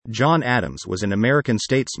John Adams was an American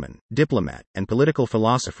statesman, diplomat, and political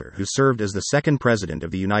philosopher who served as the second President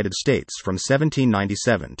of the United States from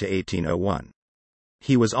 1797 to 1801.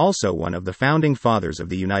 He was also one of the founding fathers of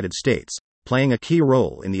the United States, playing a key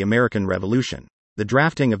role in the American Revolution, the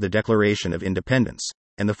drafting of the Declaration of Independence,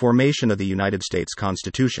 and the formation of the United States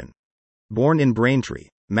Constitution. Born in Braintree,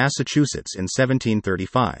 Massachusetts in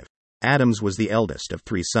 1735, Adams was the eldest of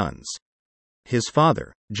 3 sons. His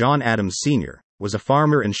father, John Adams Sr., was a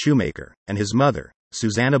farmer and shoemaker, and his mother,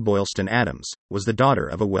 Susanna Boylston Adams, was the daughter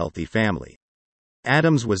of a wealthy family.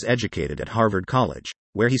 Adams was educated at Harvard College,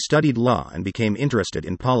 where he studied law and became interested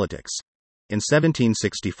in politics. In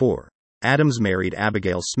 1764, Adams married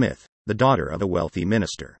Abigail Smith, the daughter of a wealthy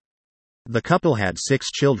minister. The couple had 6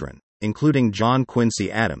 children, including John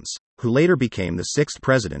Quincy Adams, who later became the 6th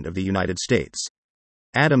President of the United States.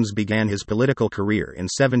 Adams began his political career in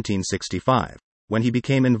 1765, when he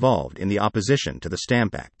became involved in the opposition to the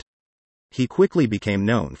Stamp Act. He quickly became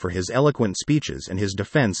known for his eloquent speeches and his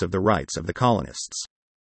defense of the rights of the colonists.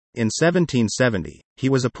 In 1770, he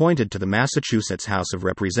was appointed to the Massachusetts House of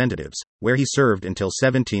Representatives, where he served until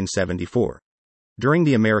 1774. During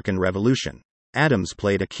the American Revolution, Adams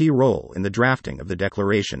played a key role in the drafting of the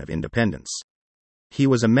Declaration of Independence. He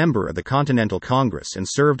was a member of the Continental Congress and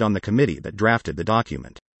served on the committee that drafted the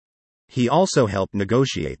document. He also helped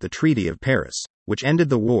negotiate the Treaty of Paris, which ended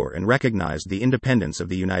the war and recognized the independence of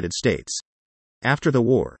the United States. After the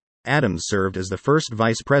war, Adams served as the first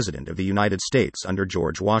Vice President of the United States under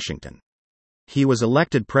George Washington. He was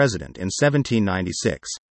elected president in 1796,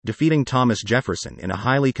 defeating Thomas Jefferson in a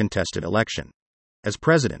highly contested election. As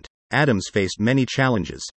president, Adams faced many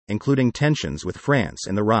challenges, including tensions with France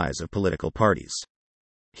and the rise of political parties.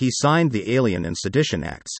 He signed the Alien and Sedition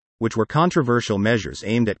Acts, which were controversial measures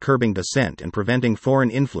aimed at curbing dissent and preventing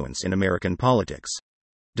foreign influence in American politics.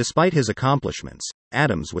 Despite his accomplishments,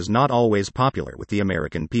 Adams was not always popular with the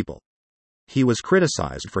American people. He was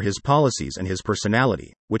criticized for his policies and his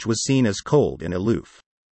personality, which was seen as cold and aloof.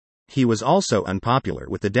 He was also unpopular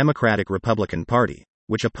with the Democratic-Republican Party,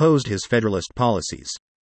 which opposed his Federalist policies.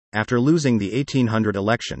 After losing the 1800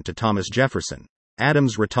 election to Thomas Jefferson,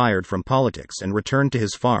 Adams retired from politics and returned to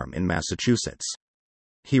his farm in Massachusetts.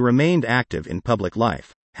 He remained active in public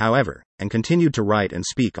life, however, and continued to write and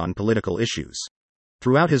speak on political issues.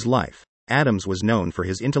 Throughout his life, Adams was known for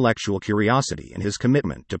his intellectual curiosity and his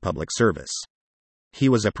commitment to public service. He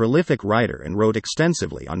was a prolific writer and wrote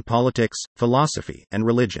extensively on politics, philosophy, and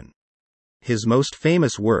religion. His most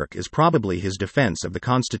famous work is probably his defense of the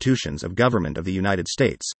Constitutions of Government of the United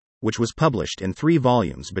States, which was published in 3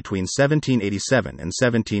 volumes between 1787 and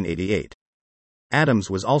 1788. Adams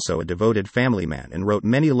was also a devoted family man and wrote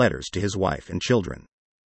many letters to his wife and children.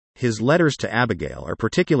 His letters to Abigail are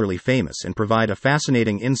particularly famous and provide a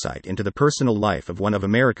fascinating insight into the personal life of one of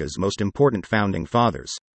America's most important founding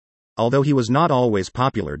fathers. Although he was not always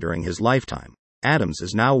popular during his lifetime, Adams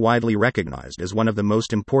is now widely recognized as one of the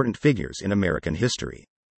most important figures in American history.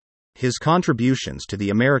 His contributions to the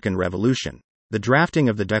American Revolution, the drafting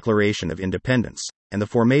of the Declaration of Independence, and the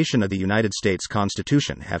formation of the United States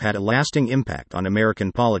Constitution have had a lasting impact on American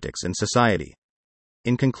politics and society.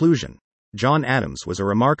 In conclusion, John Adams was a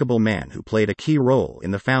remarkable man who played a key role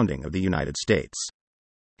in the founding of the United States.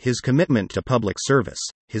 His commitment to public service,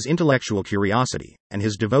 his intellectual curiosity, and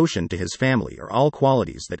his devotion to his family are all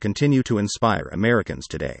qualities that continue to inspire Americans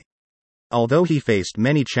today. Although he faced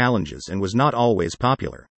many challenges and was not always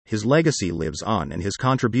popular, his legacy lives on and his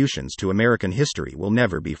contributions to American history will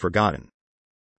never be forgotten.